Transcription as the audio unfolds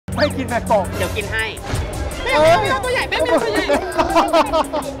ไม่กินแมงป่องเดี๋ยวกินให้แม่ตัวใหญ่แม่ตัวใหญ่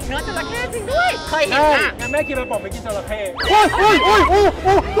เนื้อจระเข้จริงด้วยเคยเห็นอ่ะงั้นแม่กินแมงป่องไปกินจระเข้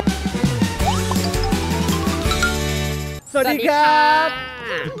สวัสดีครับ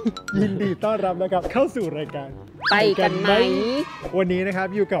ยินดีต้อนรับนะครับเข้าสู่รายการไปกันไหมวันนี้นะครับ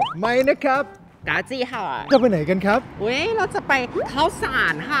อยู่กับไม้นะครับกาจีค่ะจะไปไหนกันครับเราจะไปข้าวสา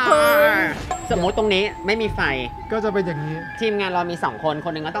รค่ะสมมติตรงนี้ไม่มีไฟก็จะเป็นอย่างนี้ทีมงานเรามี2คนค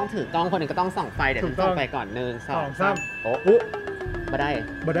นหนึ่งก็ต้องถือกล้องคนหนึ่งก็ต้องส่องไฟเดี๋ยวส่องไฟก่อน1 2 3โอ้บ่ไ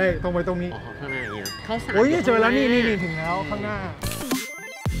ด้ต้องไปตรงนี้ข้างหน้าอย่างนี้ข้าวสารเจอแล้วนี่ถึงแล้วข้างหน้า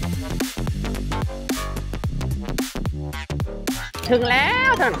ถึงแล้ว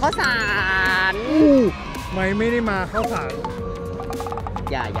ถนนข้าวสารไม่ได้มาข้าวสาร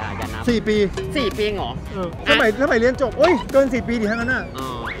อย่านับ4 ปีเหรอสมัยเรียนจบเกิน4 ปีดิทั้งนั้นน่ะ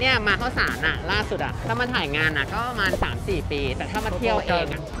เนี่ยมาข้าวสารน่ะล่าสุดอ่ะถ้ามาถ่ายงานน่ะก็ประมาณ 3-4 ปีแต่ถ้ามาเที่ยวเอง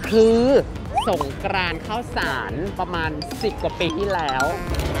อ่ะคือสงกรานต์ข้าวสารประมาณ10 กว่าปีที่แล้ว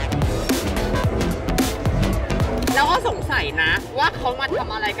แล้วก็สงสัยนะว่าเขามาท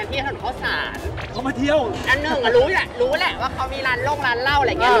ำอะไรกันที่ถนนข้าวสารเขามาเที่ยวอันหนึ่งรู้แหละว่าเขามีร้านเหล้าอะไ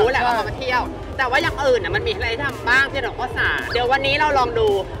รเงี้ยรู้แหละว่าเขามาเที่ยวแต่ว่าอย่างอื่นน่ะมันมีอะไรทำบ้างที่ถนนข้าวสารเดี๋ยววันนี้เราลองดู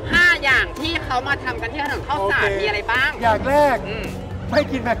5 อย่างที่เขามาทำกันที่ถนนข้าวสารมีอะไรบ้างอย่างแรกไม่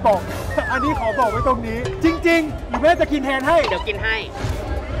กินแมงป่องอันนี้ขอบอกไว้ตรงนี้จริงๆหรือแม่จะกินแทนให้เดี๋ยวกินให้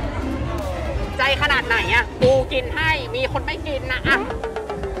ใจขนาดไหนอ่ะกูกินให้มีคนไม่กินนะอ่ะ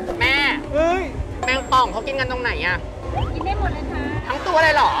แม่แมงป่องเขากินกันตรงไหนอ่ะกินได้หมดเลยค่ะทั้งตัวเล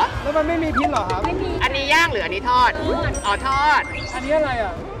ยเหรอแล้วมันไม่มีพิษเหรอครับไม่มีอันนี้ย่างหรืออันนี้ทอดทอดอันนี้อะไรอ่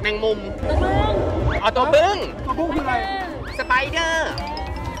ะแมงมุมตัวบึ้งตัวบึ้งคืออะไรสไปเดอร์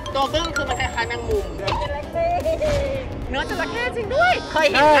ตัวบึ้งคือมันคล้ายๆแมงมุมเนื้อจระเข้จริงด้วยเคย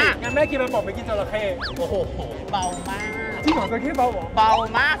เห็นอ่ะงั้นแม่กินแมงป่องไปกินจระเข้โอ้โหเบามากที่ของจระเข้เบาหรอเบา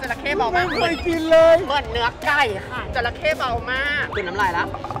มากจระเข้เบามากไม่เคยกินเลยเหมือนเนื้อไก่ค่ะจระเข้เบามากคือน้ำลายแล้ว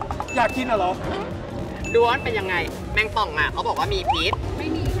อยากกินเหรอด้วนเป็นยังไงแมงป่องอ่ะเขาบอกว่ามีพิษไม่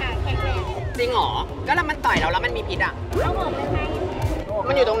มีค่ะแข็งแรงจริงหรอก็แล้วมันต่อยเราแล้วมันมีพิษอ่ะเอาหมดเลยไหม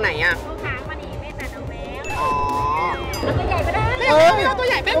มันอยู่ตรงไหนอ่ะเขาค้างมานี่ไม่ตัดเอาแมวตัวใหญ่ไปได้ตัว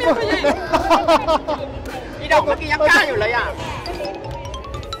ใหญ่ตัวใหญ่อีดอกเมื่อกี้ยังกล้าอยู่เลยอ่ะ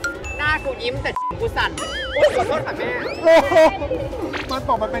หน้ากูยิ้มแต่กูสั่นขอโทษค่ะแม่มัน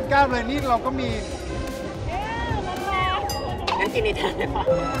ป่องมันเป็นก้ามเลยนี่เราก็มีงั้นกินนี่แทนได้ปะ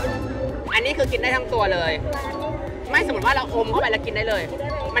อันนี้คือกินได้ทั้งตัวเลยไม่สมมติว่าเราอมเข้าไปแล้วกินได้เลย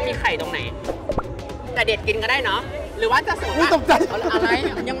มันมีไข่ตรงไหนแต่เด็ดกินก็ได้เนาะหรือว่าจะสมมติว่าอะไร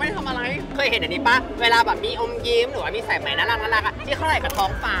ยังไม่ทำอะไรเคยเห็นอันนี้ปะเวลาแบบมีอมยิ้มหรือว่ามีใส่ไหมน่ารักที่เขาใส่กับท้อ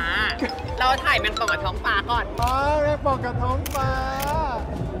งฟ้าเราถ่ายแมงป่องกับท้องฟ้าก่อนแมงป่องกับท้องฟ้า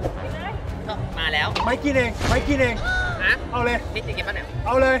มาแล้วไม่กินเองฮะเอาเลยนี่จริงๆป่ะเนี่ยเอ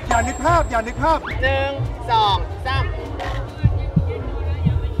าเลยอย่านึกภาพ1 2 3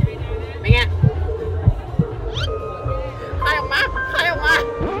เป็นไงคายออกมา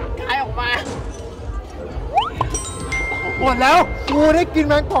หมดแล้วกูได้กิน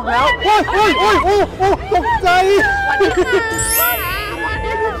แมงป่องแล้วโอ้ตกใจวัน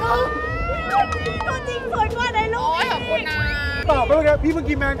นี้ค่ะตัวจริงสวยกว่าในรูปขอบคุณนะตอบไปเลยพี่เพิ่ง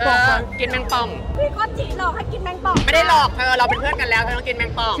กินแมงป่องกินแมงป่องพี่ก็จีหลอกให้กินแมงป่องไม่ได้หลอกเธอเราเป็นเพื่อนกันแล้วเธอต้องกินแม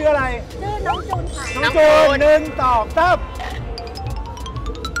งป่องชื่ออะไรชื่อน้องจูนค่ะน้องจูน1 2 3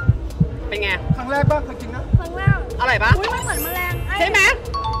เป็นไงครั้งแรกป่ะเคยกินนะครั้งแรกอร่อยป่ะมันเหมือนแมลงใช่ไหม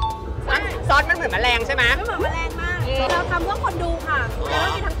ซอสมันเหมือนแมลงใช่ไหมไม่เหมือนแมลงมากเราทำเพื่อคนดูค่ะเราต้อ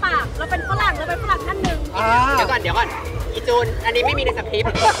งกินทั้งปากเราเป็นฝรั่งท่านหนึ่งเดี๋ยวก่อนอีจูนอันนี้ไม่มีในสคริปต์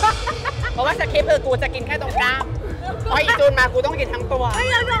เพราะว่าสคริปต์คือกูจะกินแค่ตรงกล้ามพออีจูนมากูต้องกินทั้งตัว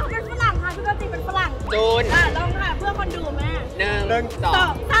เราเป็นฝรั่งค่ะพี่ก็ตีเป็นฝรั่งจูนลองค่ะเพื่อคนดูแม่1 2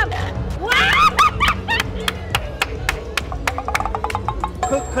 3ว้าว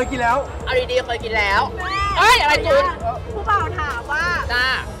เคยกินแล้วเอาดีๆเคยกินแล้วอะไรจูนผู้บ่าวถามว่าจ้า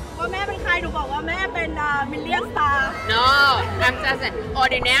ว่าแม่เป็นใครหนูบอกว่าแม่เป็นมิลเลียนสตาร์ No I'm just an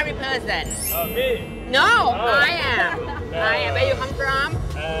ordinary person Me No I am Where you come from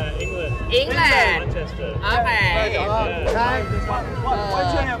England Manchester Okay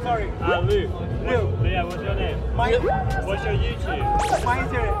What's your name sorry Luke Yeah what's your name What's your YouTube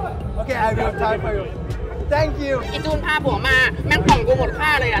Okay I will type for you Thank you อีจูนพาผัวมาแม่งป่องกูหมดค่า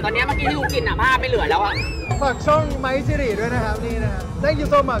เลยอ่ะตอนนี้เมื่อกี้ที่กูกินอ่ะผ้าไม่เหลือแล้วอ่ะฝากช่องไมค์ซิริด้วยนะครับนี่นะครับ Thank you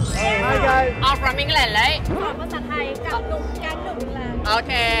so much Hi guys All from England เลยสอนภาษาไทยกับหนุ่มแก๊งหนุ่มEngland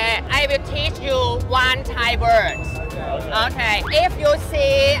Okay I will teach you one Thai word Okay if you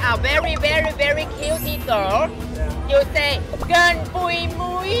see a very cute girl you say เกินปุย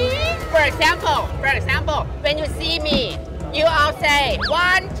มุย For example when you see me you all say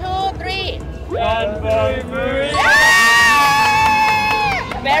 1 2 One very very.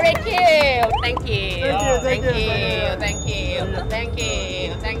 Very cute. Thank you. Thank you. Thank you. Thank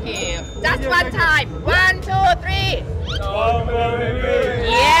you. Thank you. Just one time. 1, 2, 3. One very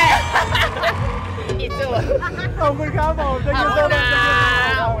very. Yeah. อีจู ขอบคุณครับผม ขอบคุณนะ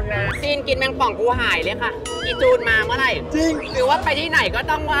ซีนกินแมงป่องกูหายเลยค่ะ อีจูนมาเมื่อไหร่ จริง หรือว่าไปที่ไหนก็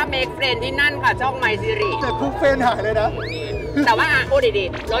ต้องว่า make friend ที่นั่นค่ะช่องไมซิริ แต่ทุกเฟนหายเลยนะ แต่ว่าพูดดี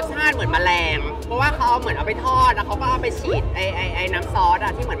ๆรสชาติเหมือนแมลง เพราะว่าเขาเอาเหมือนเอาไปทอดแล้วเขาก็เอาไปฉีดไอ้น้ำซอสอ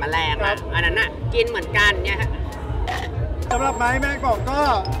ะที่เหมือนแมลงอะอันนั้นอะกินเหมือนกันเนี่ยฮะ สำหรับไม้แมงป่อง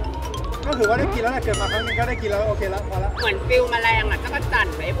ก็ถือว่าได้กินแล้วแหละเกิดมาครั้งนึงก็ได้กินแล้วโอเคแล้วพอละ เหมือนฟิลแมลงอะจักรจั่น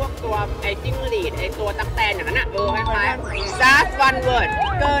ไอ้พวกตัวไอ้จิ้งหรีดไอ้ตัวตั๊กแตนอย่างนั้นอะคล้ายๆ just one word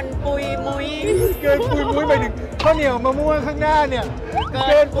เกินปุยมุย เกินปุยมุ้ยไปถึงข้าวเหนียวมะม่วงข้างหน้าเนี่ย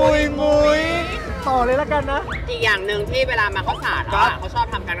เกินปุยมุ้ยต่อเลยแล้วกันนะ อีกอย่างหนึ่งที่เวลามาข้าวสารอะเขาชอบ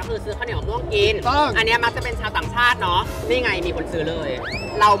ทำกันก็คือซื้อข้าวเหนียวมะม่วงกิน อันนี้มักจะเป็นชาวต่างชาติเนาะนี่ไงมีคนซื้อเลย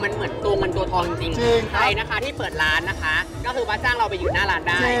เรามันเหมือนตัวเงินตัวทองจริงๆใครนะคะที่เปิดร้านนะคะ ก็คือว่าจ้างเราไปอยู่หน้าร้าน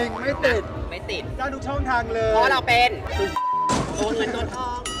ได้ จริงไม่ติด จ้าง ทุกช่องทางเลย เพราะเราเป็นตัวเงินตัวทอ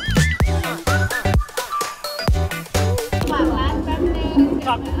ง ฝากร้านแป๊บนึง ค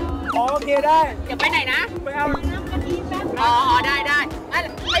รับโอเคได้ เดี๋ยวไปไหนนะ ไปเอา น้ำกะทิแป๊บ อ๋อได้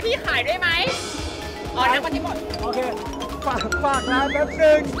ให้พี่ขายด้วยไหมอ๋อน้ำกะทิหมด โอเคฝากร้านแป๊บ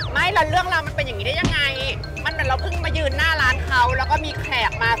นึง ไม่แล้วเรื่องราวมันเป็นอย่างนี้ได้ยังไง มันเหมือนเราเพิ่งมายืนหน้าร้านเขาแล้วก็มีแข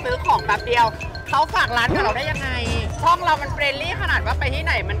กมาซื้อของแป๊บเดียวเขาฝากร้านกับเราได้ยังไงช่องเรามันเฟรนลี่ขนาดว่าไปที่ไ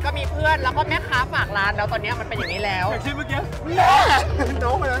หนมันก็มีเพื่อนแล้วก็แม่ค้าฝากร้านแล้วตอนนี้มันเป็นอย่างนี้แล้ว อย่างเช่นเมื่อกี้น้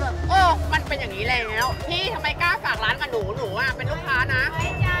องไปแล้วน่ะ มันเป็นอย่างนี้แล้วพี่ทำไมกล้าฝากร้านกับหนูอ่ะเป็นลูกค้านะ ไว้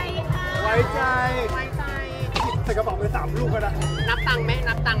ใจค่ะ ไว้ใจ ไว้ใจ ใส่กระเป๋าไป3 ลูกก็ได้ นับตังค์ไหม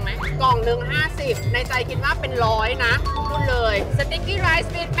กล่องหนึ่ง50ในใจคิดว่าเป็น100นะพูดเลย Sticky rice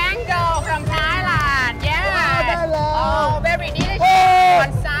with mango from Thailand yeah ได้แล้ว oh very delicious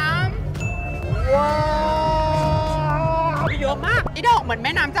want some ว้าว เยอะมากอีดอกเหมือนแ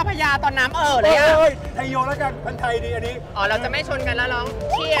ม่น้ำเจ้าพระยาตอนน้ำเลยอะ ไทยโยแล้วกันพันไทยดีอันนี้ อ๋อเราจะไม่ชนกันแล้วน้อง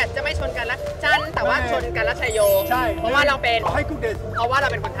เครียดจะไม่ชนกันแล้วจันแต่ว่าชนกันแล้วชัยโย ใช่ เพราะว่าเราเป็น ให้กุ๊กเด็ด เพราะว่าเรา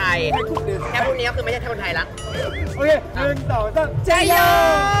เป็นคนไทย ให้กุ๊กเด็ด แค่พวกนี้ก็คือไม่ใช่คนไทยละ โอเค1 2 3 ชัยโย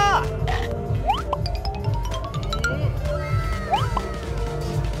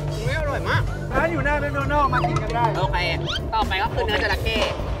ไม่อร่อยมาก ร้านอยู่หน้าแมคโดนัลด์มากินกันได้ โอเคต่อไปก็คือเนื้อจระเข้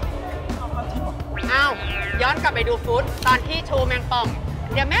อ้าวย้อนกลับไปดูฟุตตอนที่โชว์แมงป่อง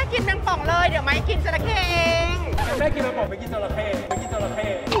เดี๋ยวแม่กินแมงป่องเลยเดี๋ยวไม่กินจระเข้เอง แม่กินมาบอกไปกินจระเข้ไปกินจระเข้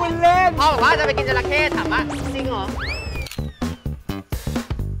คุณเล่น พ่อบอกว่าจะไปกินจระเข้ถามว่าจริงเหรอ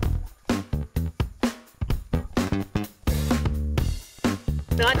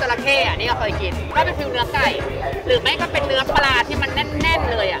เนื้อจระเข้อะนี่ก็เคยกินก็เป็นฟิวเนื้อไก่หรือไม่ก็เป็นเนื้อปลาที่มันแน่น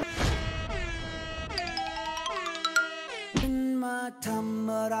ๆเลยอะฉันมาทำ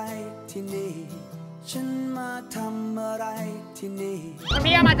อะไรที่นี่ฉันมาทำอะไรที่นี่คุณ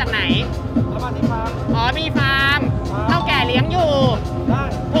พี่เอามาจากไหน เอามาที่ฟาร์ม อ๋อมีฟาร์มเท่าแก่เลี้ยงอยู่ ได้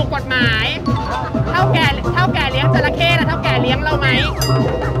ถูกกฎหมายเท่าแก่เลี้ยงจระเข้แล้วเท่าแก่เลี้ยงเราไหม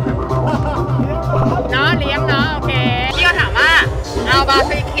เนาะเลี้ยงเนาะโอเคพี่ก็ถามว่าเอาบาร์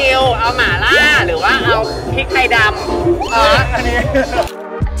บีคิวเอาหม่าล่าหรือว่าเอาพริกไทยดำอันนี้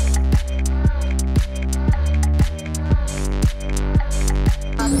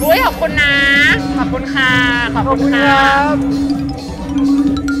อุ้ยขอบคุณนะขอบคุณค่ะขอบคุณค่ะ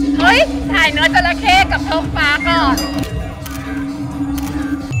เฮ้ยถ่ายเนื้อจระเข้กับท้องฟ้าก่อน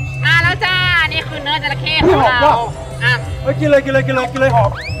มาแล้วจ้านี่คือเนื้อจระเข้ของเราอ่ะกินเลยหอม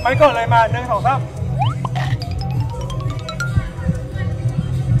ไปก่อนเลยมา1 2 3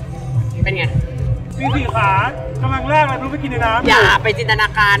เป็นไงมี4 ขากำลังแรกเลยรู้ไปกินในน้ำอย่าไปจินตนา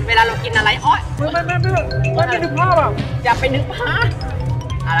การเวลาเรากินอะไรอ้อยไม่นึกภาพอ่ะอย่าไปนึกภาพ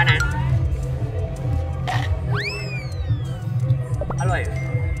เอาแล้วนะอร่อย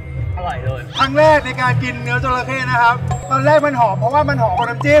เลยครั้งแรกในการกินเนื้อจระเข้นะครับตอนแรกมันหอมเพราะว่ามันหอมกับ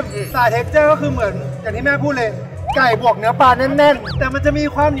น้ำจิ้มสายเท็กเจอร์ก็คือเหมือนอย่างที่แม่พูดเลยไก่บวกเนื้อปลาแน่นๆแต่มันจะมี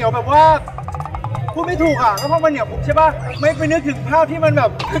ความเหนียวแบบว่าพูดไม่ถูกอ่ะก็เพราะมันเหนียวใช่ป่ะไม่ไปนึกถึงภาพที่มันแบบ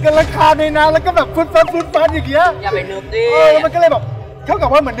คือกันราคาในน้ำแล้วก็แบบฟุดฟัดอย่างเงี้ยอย่าไปนึกดิแล้วมันก็เลยแบบเท่ากับ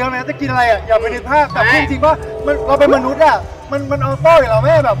ว่าเหมือนเดิมนะจะกินอะไรอ่ะอย่าไปนึกภาพแต่จริงๆว่ามันเราเป็นมนุษย์อ่ะมันเอาโต้อย่างเราไ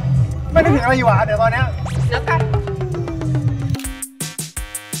ม่แบบไม่นึกถึงอะไรอยู่อ่ะเดี๋ยวตอนเนี้ยแล้วกัน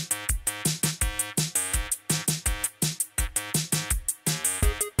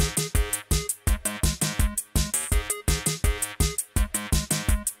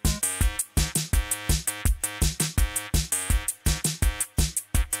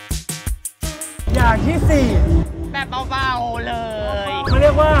อย่างที่ แบบเบาๆเลยเขาเรี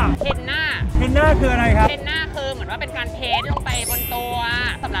ยกว่าเทนหน้าคืออะไรครับเทนหน้าคือเหมือนว่าเป็นการเพ้นลงไปบนตัว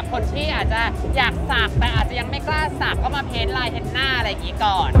สำหรับคนที่อาจจะอยากสักแต่อาจจะยังไม่กล้าสักก็มาเพ้นลายเทนหน้าอะไรอย่างนี้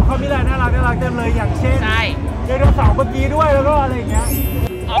ก่อนเขามีลายน่ารักเต็มเลยอย่างเช่นใช่ไดโนเสาร์เมื่อกี้ด้วยแล้วก็อะไรอย่างเงี้ย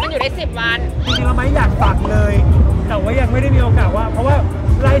มันอยู่ได้10 วันจริงๆเราไม่อยากสักเลยแต่ว่ายังไม่ได้มีโอกาสว่าเพราะว่า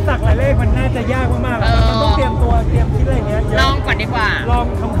ลายสักลายเลขมันน่าจะยากมากๆแล้วมันต้องเตรียมคิดอะไรเงี้ยลองก่อนดีกว่าลอง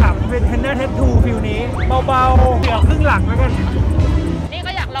ขำๆเป็นเทนเนอร์เททูฟิลนี้เบาๆเหลือครึ่งหลังแล้วกันนี่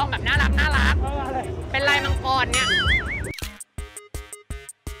ก็อยากลองแบบน่ารักเป็นลายมังกรเนี่ย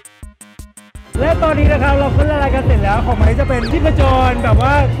และตอนนี้นะครับเราขึ้นรายการเสร็จแล้วของไม้จะเป็นที่ประจรแบบว่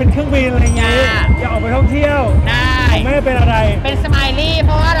าเป็นเครื่องบินอะไรเงี้ยอยากออกไปท่องเที่ยวได้ไม่ได้เป็นอะไรเป็นสไมลี่เพ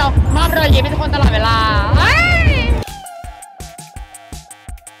ราะว่าเรามอบรอยยิ้มให้ทุกคนตลอดเวลา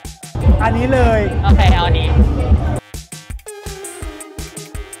อันนี้เลยโอเคเอาอันนี้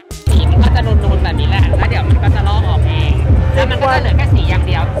สีมันก็จะนูนๆแบบนี้แหละแล้วเดี๋ยวมันก็จะลอกออกเองแล้วมันก็จะเหลือแค่สีอย่างเ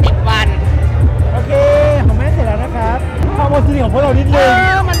ดียว10 วันโอเคของแม่เสร็จแล้วนะครับความ OCD ของพวกเรานิดนึง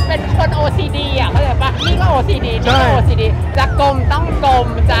มันเป็นคน OCD อ่ะเข้าใจปะนี่ก็ OCD นี่ก็ OCD จะกลมต้องกลม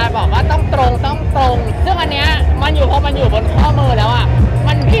จะบอกว่าต้องตรงซึ่งอันเนี้ยมันอยู่พอมันอยู่บนข้อมือแล้วอ่ะ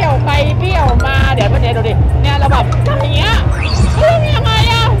มันเบี้ยวไปเบี้ยวมาเดี๋ยวประเดี๋ยวดูดิเนี่ยเราแบบทำอย่างเงี้ยยังไง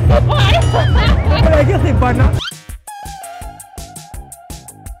อ่ะ10 วันไม่ได้แค่10 วันนะ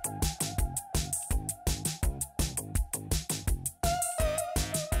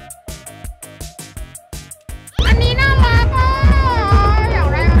อันนี้น่ารักอ่ะอยาก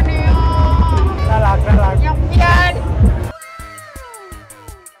ได้อันนี้น่ารักอยากเปลี่ยน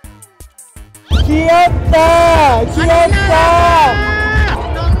เคียบจ้า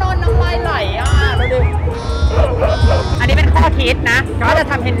น้ำลายไหลอ่ะดูดิอันนี้เป็นข้อคิดนะถ้าจะ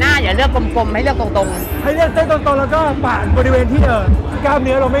ทำเทนหน้าอย่าเลือกกลมๆให้เลือกตรงๆให้เลือกเส้นตรงๆแล้วก็ปะบริเวณที่กล้ามเ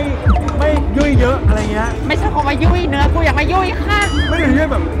นื้อเราไม่ยุ่ยเยอะอะไรเงี้ยไม่ใช่คำว่ายุ่ยเนื้อกูอยากมายุ่ยค่ะไม่ได้ยุ่ย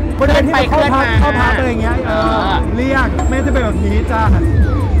แบบบริเวณที่เข้าพักอะไรเงี้ยเรียกไม่จะเป็นแบบนี้จ้า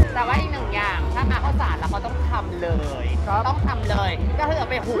แต่ว่าอีกหนึ่งอย่างถ้ามาข้าวสารแล้วเขาต้องทำเลยต้องทำเลยก็คือเอา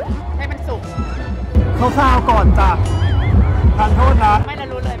ไปหุงให้มันสุกข้าวซาวก่อนจ้ะทานโทษนะไม่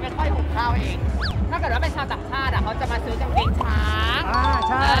รู้เลยไม่ค่อยหุงข้าวเองถ้าเกิดว่าเป็นชาวต่างชาติเขาจะมาซื้อกางเกงช้าง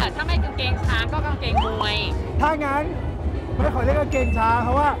ใช่ถ้าไม่กางเกงช้างก็กางเกงมวยถ้างั้นไม่ขอเรียกกางเกงช้างเพ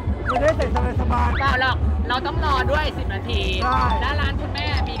ราะว่าไม่ได้ใส่สบายเปล่าหรอกเราต้องรอด้วย10 นาทีด้านร้านคุณแม่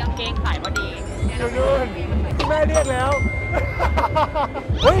มีกางเกงขายพอดีดูคุณแม่เรียกแล้ว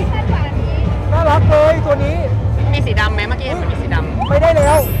เฮ้ยน่ารักเลยตัวนี้มีสีดำไหมเมื่อกี้เห็นมันมีสีดำไม่ได้แล้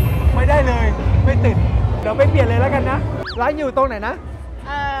วไม่ได้เลยไม่ติดเดี๋ยวไปเปลี่ยนเลยแล้วกันนะร้านอยู่ตรงไหนนะ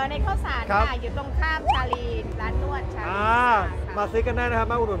ในข้าวสารค่ะอยู่ตรงข้ามชาลีร้านนวดชาลีมาซื้อกันได้นะครับ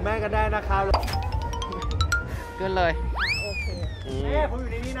มาอุดหนุนแม่กันได้นะครับขึ้นเลยโอเคผมอ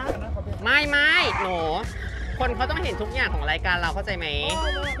ยู่ในนี้นะไม่หนูคนเขาต้องเห็นทุกอย่างของรายการเราเข้าใจไหม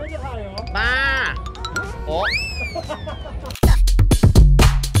ไม่ได้ถ่ายเหรอบ้าโอ้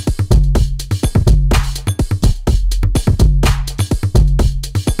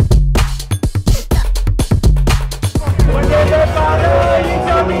วันเกิด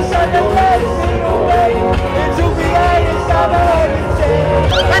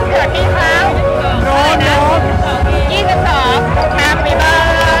พี่เขาน้อง22 Happy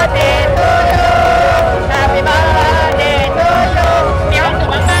birthday to you Happy birthday to you มีความสุข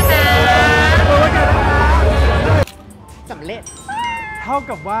มากๆนะสำเร็จเท่า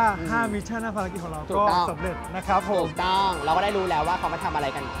กับว่า5มิชชั่นภารกิจของเราก็สำเร็จนะครับผมถูกต้องเราก็ได้รู้แล้วว่าเขามาทำอะไร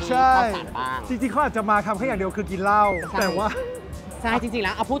กันที่ข้าวสารบ้างจริงๆเขาอาจจะมาทำแค่อย่างเดียวคือกินเหล้าแต่ว่าใช่จริงๆแ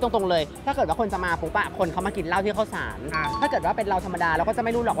ล้วเอาพูดตรงๆเลยถ้าเกิดว่าคนจะมาปุ๊บคนเขามากินเหล้าที่ข้าวสารถ้าเกิดว่าเป็นเราธรรมดาเราก็จะไ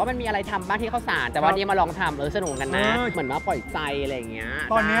ม่รู้หรอกว่ามันมีอะไรทำบ้างที่ข้าวสารแต่วันนี้มาลองทำสนุกกันนะเหมือนว่าปล่อยใจอะไรอย่างเงี้ย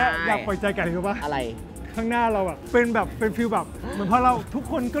ตอนนี้อยากปล่อยใจกันรู้ป่ะอะไรข้างหน้าเราแบบเป็นฟิลแบบเหมือนพอเราทุก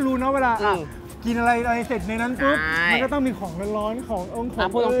คนก็รู้นะเวลากินอะไรเสร็จในนั้นปุ๊บมันก็ต้องมีของร้อนๆของ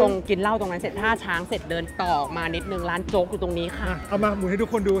พูดตรงๆกินเหล้าตรงนั้นเสร็จท่าช้างเสร็จเดินต่อมานิดนึงร้านโจ๊กอยู่ตรงนี้ค่ะเอามาหมุนให้ทุก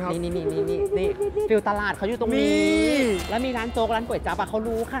คนดูครับนี่ฟิลตลาดเขาอยู่ตรงนี้แล้วมีร้านโจ๊กร้านก๋วยจั๊บเขา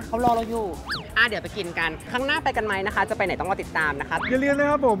รู้ค่ะเขารอเราอยู่เดี๋ยวไปกินกันข้างหน้าไปกันไหมนะคะจะไปไหนต้องรอติดตามนะคะอย่าลืมนะ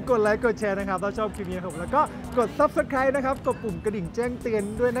ครับผมกดไลค์กดแชร์นะครับถ้าชอบคลิปนี้ผมแล้วก็กด Subscribe นะครับกดปุ่มกระดิ่งแจ้งเตือน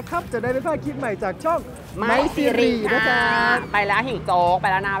ด้วยนะครับจะได้ไม่พลาดคลิปใหม่จากช่องไมซีรีนะจ๊ะไปแล้วหิวโจ๊กไป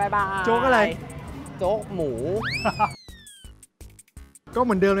แล้วนะบ๊ายบายโจ๊กอะไรโจ๊กหมู ก็เห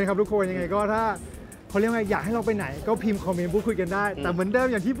มือนเดิมเลยครับทุกคนยังไงก็ถ้าเขาเรียกว่าอยากให้เราไปไหนก็พิมพ์คอมเมนต์พูดคุยกันได้แต่เหมือนเดิม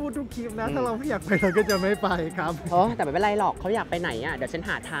อย่างที่พูดทุกคลิปนะถ้าเราไม่อยากไปเราก็จะไม่ไปครับแต่ไม่เป็นไรหรอกเขาอยากไปไหนเดี๋ยวฉัน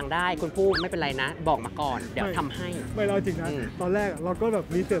หาทางได้คุณพูดไม่เป็นไรนะบอกมาก่อนเดี๋ยวทำให้ไม่เราจริงนะตอนแรกเราก็แบบ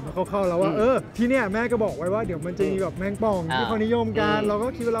รีเสิร์ชมาเข้าๆแล้วว่าที่เนี่ยแม่ก็บอกไว้ว่าเดี๋ยวมันจะมีแบบแมงป่องที่เขานิยมกันเราก็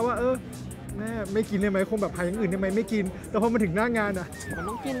คิดแล้วว่า แม่ไม่กินได้ไหมคงแบบพายอย่างอื่นได้ไหมไม่กินแต่พอมาถึงหน้างานอ่ะ มัน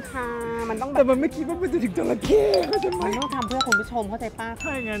ต้องกินค่ะมันต้องแบ แต่ บ มันไม่คิดว่ามันจะถึงจระเข้เข้าใจไหม มันต้องทำเพื่อคุณผู้ชมเข้าใจป้า ถ้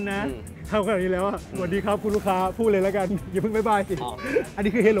าอย่างนั้นนะทำขนาดนี้แล้วอ่ะสวัสดีครับคุณลูกค้าพูดเลยแล้วกันอย่าเพิ่งบ๊ายบายสิอัน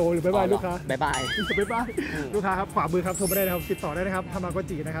นี้คือเฮลโลหรือบ๊ายบายลูกค้า บ๊ายบาย บ๊ายบายลูกค้าครับขวามือครับโทรมาได้นะครับติดต่อได้นะครับทามาโก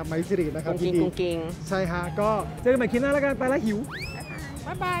จินะครับไมซิรินะครับ กุ้งกิ้งกุ้งกิ้ง ใช่ฮะก็เจอกันใหม่คลิปหน้าแล้วกันไปแล้วหิว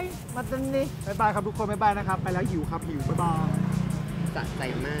บ๊ายบายมาตรงนี้บ๊ายบายครับทุกคนบ๊ายบายนะครับไปแล้วหิวครับหิวบ๊ายบาย สะใจ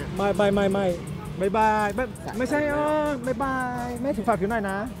มาก ไม่บ๊ายบายไม่ใช่บ๊ายบายแม่ถึงฝากผิวหน่อย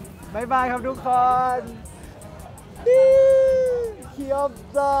นะบ๊ายบายครับทุกคนเคียว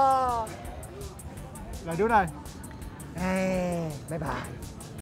จ้าไหนดูหน่อยบ๊ายบาย